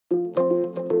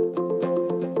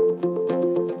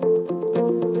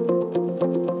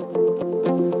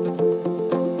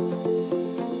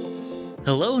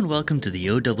welcome to the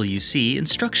OWC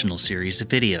instructional series of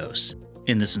videos.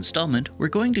 In this installment, we're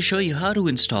going to show you how to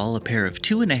install a pair of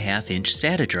 2.5-inch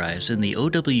SATA drives in the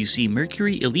OWC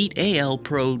Mercury Elite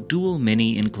Pro Dual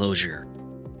Mini enclosure.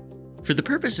 For the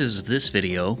purposes of this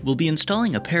video, we'll be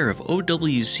installing a pair of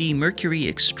OWC Mercury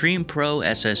Extreme Pro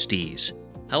SSDs.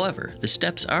 However, the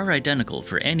steps are identical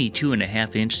for any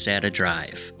 2.5-inch SATA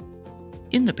drive.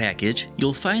 In the package,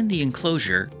 you'll find the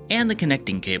enclosure and the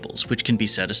connecting cables, which can be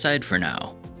set aside for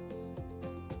now.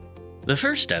 The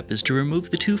first step is to remove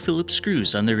the two Phillips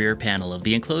screws on the rear panel of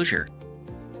the enclosure.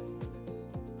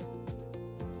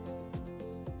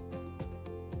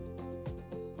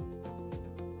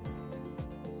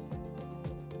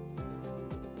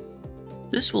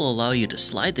 This will allow you to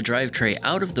slide the drive tray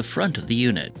out of the front of the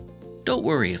unit. Don't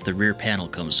worry if the rear panel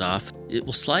comes off, it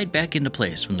will slide back into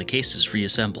place when the case is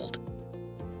reassembled.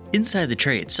 Inside the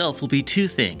tray itself will be two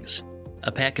things: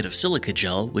 a packet of silica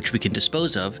gel, which we can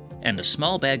dispose of, and a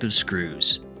small bag of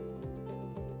screws.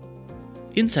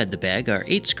 Inside the bag are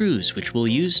 8 screws, which we'll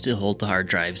use to hold the hard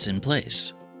drives in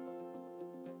place.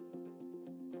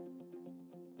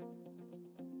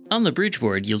 On the bridge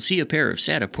board, you'll see a pair of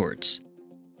SATA ports.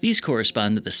 These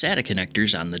correspond to the SATA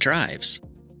connectors on the drives.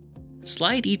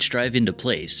 Slide each drive into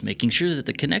place, making sure that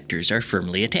the connectors are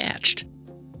firmly attached.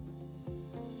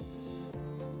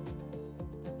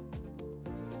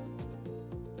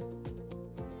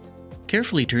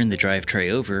 Carefully turn the drive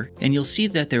tray over, and you'll see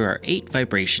that there are 8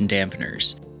 vibration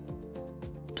dampeners.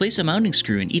 Place a mounting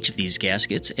screw in each of these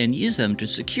gaskets and use them to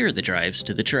secure the drives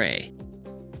to the tray.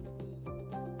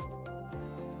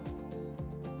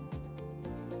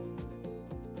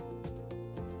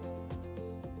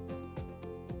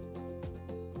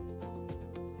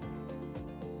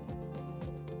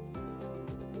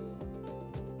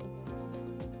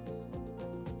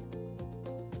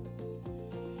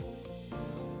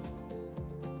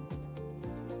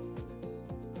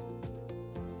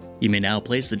 You may now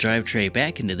place the drive tray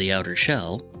back into the outer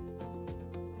shell.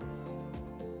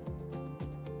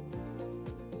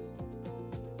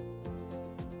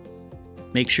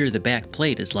 Make sure the back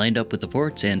plate is lined up with the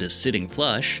ports and is sitting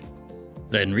flush.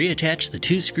 Then reattach the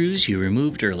 2 screws you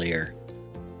removed earlier.